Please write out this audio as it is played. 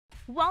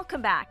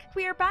Welcome back.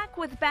 We are back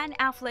with Ben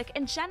Affleck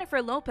and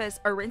Jennifer Lopez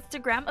are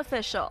Instagram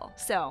official.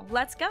 So,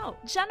 let's go.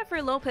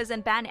 Jennifer Lopez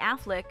and Ben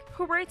Affleck,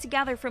 who were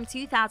together from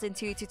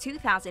 2002 to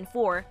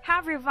 2004,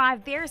 have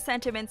revived their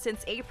sentiments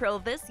since April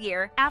this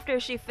year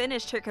after she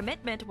finished her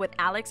commitment with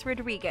Alex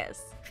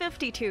Rodriguez.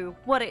 52,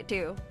 What It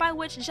Do, by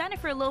which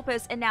Jennifer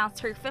Lopez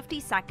announced her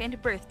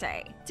 52nd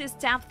birthday. To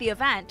stamp the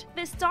event,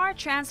 the star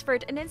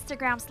transferred an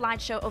Instagram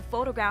slideshow of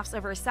photographs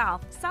of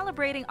herself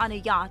celebrating on a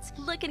yacht,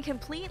 looking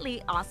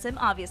completely awesome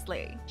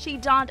obviously. She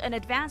donned an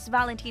advanced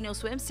Valentino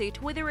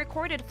swimsuit with a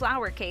recorded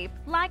flower cape,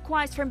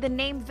 likewise from the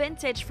name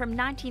Vintage from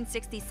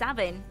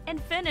 1967,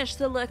 and finished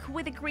the look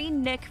with a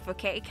green Nick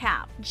Fouquet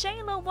cap.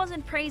 J.Lo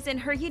wasn't praising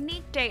her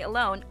unique day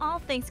alone, all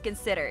things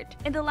considered.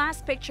 In the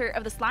last picture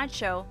of the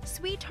slideshow,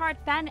 sweetheart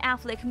Ben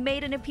Affleck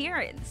made an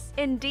appearance.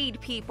 Indeed,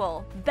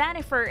 people,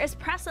 Bennifer is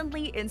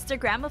presently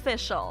Instagram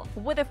official,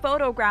 with a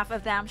photograph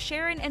of them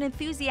sharing an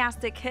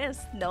enthusiastic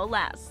kiss, no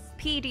less.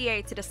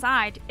 PDA to the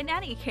side, in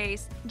any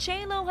case,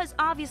 J.Lo has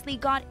obviously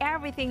got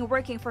everything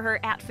working for her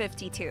at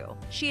 52.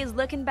 She is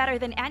looking better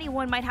than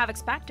anyone might have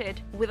expected,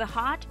 with a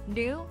hot,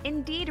 new,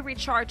 indeed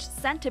recharged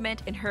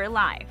sentiment in her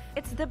life.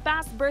 It's the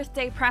best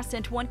birthday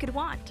present one could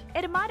want.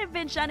 It might have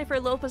been Jennifer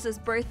Lopez's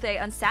birthday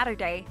on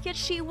Saturday, yet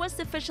she was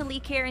sufficiently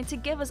caring to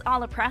give us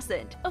all a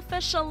present.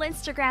 Official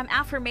Instagram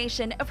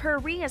affirmation of her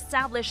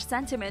re-established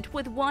sentiment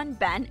with one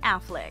Ben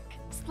Affleck.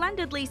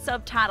 Splendidly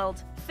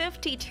subtitled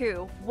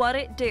 52, What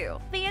It Do.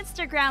 The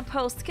Instagram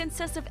post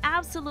consists of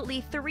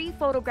absolutely 3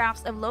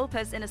 photographs of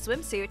Lopez in a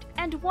swimsuit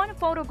and 1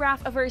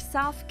 photograph of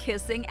herself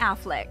kissing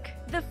Affleck.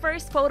 The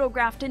first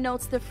photograph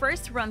denotes the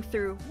first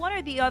run-through,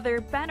 while the other,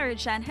 Ben or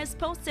Jen, has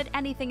posted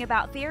anything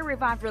about their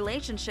revived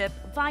relationship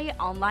via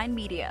online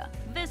media.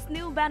 This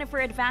new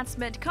Bennifer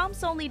advancement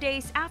comes only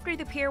days after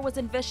the pair was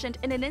envisioned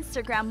in an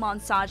Instagram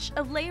montage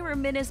of Layra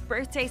Minnie's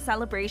birthday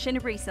celebration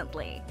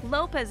recently.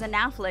 Lopez and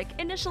Affleck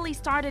initially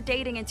started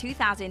dating in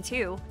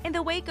 2002 in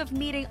the wake of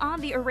meeting on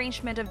the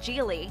arrangement of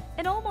Geely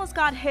and almost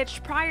got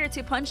hitched prior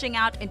to punching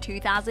out in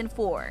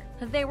 2004.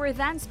 They were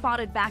then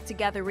spotted back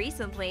together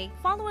recently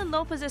following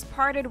Lopez's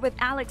parted with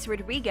Alex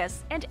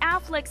Rodriguez and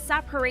Affleck's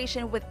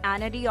separation with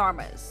Ana de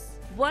Armas.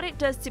 What it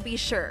does to be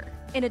sure.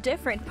 In a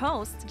different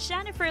post,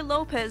 Jennifer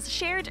Lopez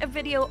shared a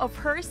video of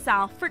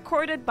herself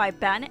recorded by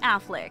Ben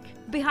Affleck.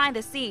 Behind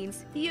the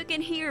scenes, you can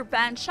hear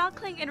Ben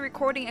chuckling and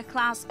recording a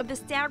class of the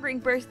staggering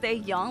birthday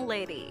young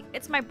lady.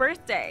 "It's my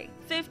birthday.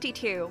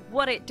 52,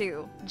 What It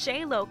Do,"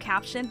 J.Lo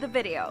captioned the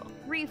video.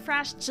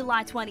 Refreshed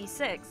July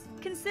 26.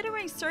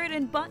 Considering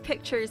certain butt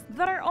pictures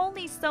that are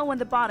only so on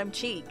the bottom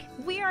cheek,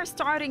 we are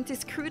starting to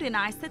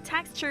scrutinize the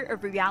texture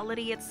of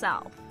reality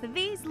itself.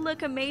 These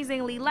look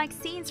amazingly like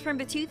scenes from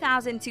the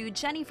 2002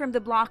 Jenny from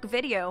the Block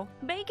video,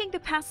 making the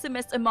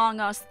pessimists among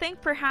us think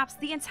perhaps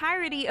the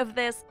entirety of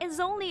this is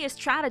only a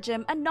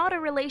stratagem and not a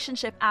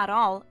relationship at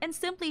all, and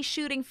simply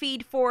shooting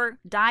feed for,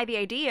 die the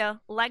idea,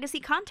 legacy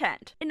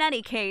content. In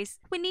any case,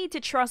 we need to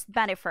trust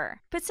Bennifer.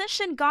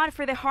 Petition God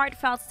for the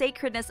heartfelt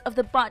sacredness of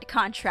the butt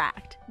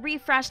contract.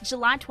 Refreshed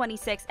July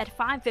 26 at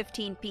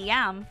 5:15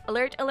 p.m.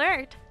 Alert,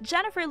 alert!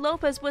 Jennifer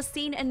Lopez was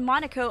seen in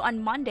Monaco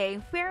on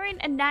Monday wearing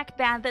a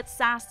neckband that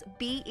says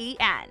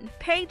BEN.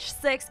 Page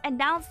 6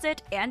 announced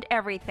it and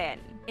everything.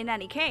 In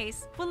any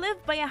case, we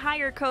live by a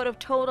higher code of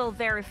total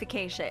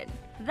verification.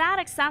 That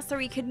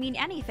accessory could mean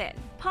anything.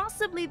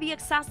 Possibly the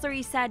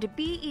accessory said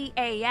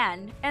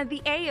BEAN and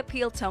the A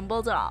appeal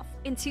tumbled off.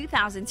 In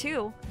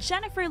 2002,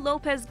 Jennifer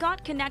Lopez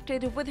got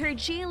connected with her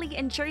Geely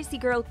and Jersey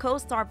Girl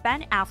co-star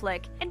Ben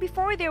Affleck, and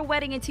before their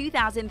wedding in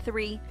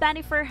 2003,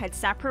 Bennifer had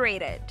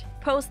separated.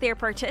 Post their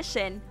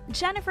partition,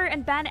 Jennifer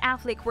and Ben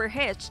Affleck were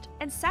hitched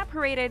and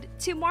separated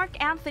to Mark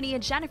Anthony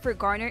and Jennifer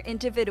Garner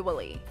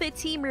individually. The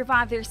team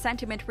revived their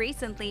sentiment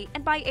recently,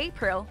 and by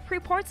April,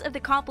 reports of the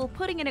couple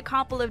putting in a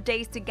couple of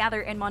days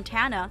together in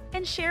Montana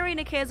and sharing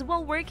a kiss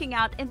while working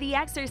out in the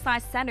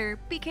exercise center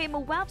became a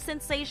web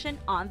sensation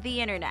on the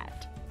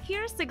internet.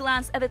 Here's a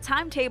glance at the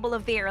timetable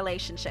of their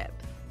relationship.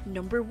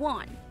 Number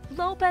 1.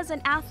 Lopez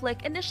and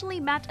Affleck initially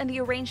met on the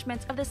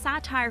arrangements of the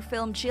satire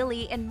film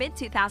Geely in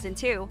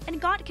mid-2002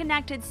 and got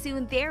connected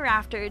soon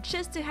thereafter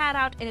just to head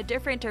out in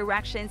different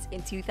directions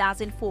in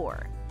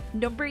 2004.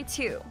 Number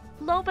 2.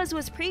 Lopez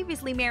was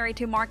previously married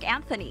to Mark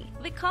Anthony.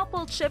 The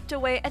couple chipped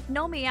away at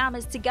No Me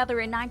Amas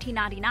together in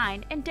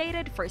 1999 and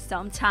dated for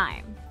some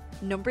time.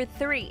 Number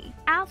 3.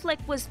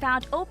 Affleck was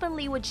found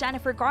openly with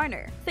Jennifer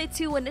Garner. The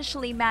two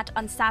initially met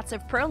on sets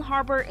of Pearl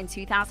Harbor in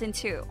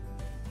 2002.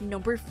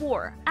 Number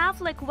 4.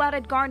 Affleck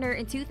wedded Garner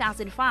in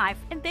 2005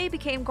 and they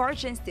became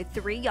guardians to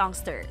 3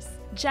 youngsters.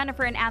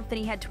 Jennifer and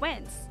Anthony had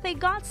twins. They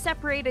got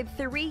separated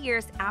 3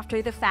 years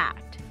after the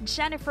fact.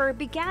 Jennifer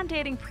began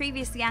dating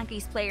previous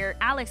Yankees player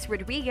Alex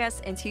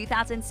Rodriguez in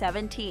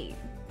 2017.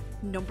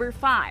 Number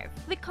 5.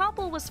 The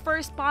couple was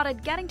first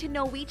spotted getting to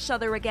know each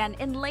other again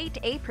in late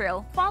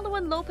April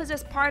following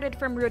Lopez's parted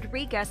from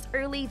Rodriguez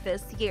early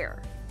this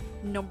year.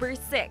 Number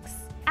 6.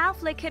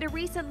 Affleck had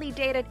recently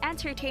dated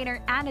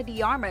entertainer Ana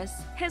de Armas,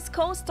 his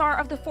co-star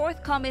of the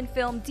forthcoming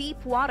film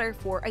Deep Water,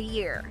 for a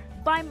year.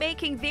 By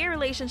making their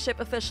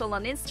relationship official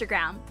on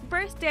Instagram,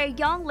 birthday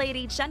young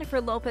lady Jennifer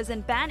Lopez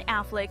and Ben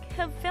Affleck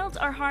have filled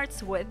our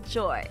hearts with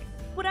joy.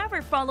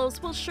 Whatever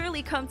follows will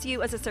surely come to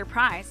you as a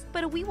surprise,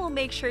 but we will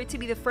make sure to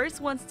be the first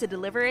ones to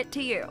deliver it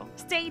to you.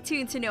 Stay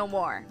tuned to know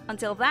more.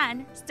 Until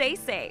then, stay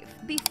safe.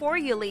 Before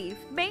you leave,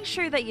 make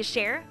sure that you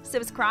share,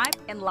 subscribe,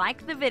 and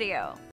like the video.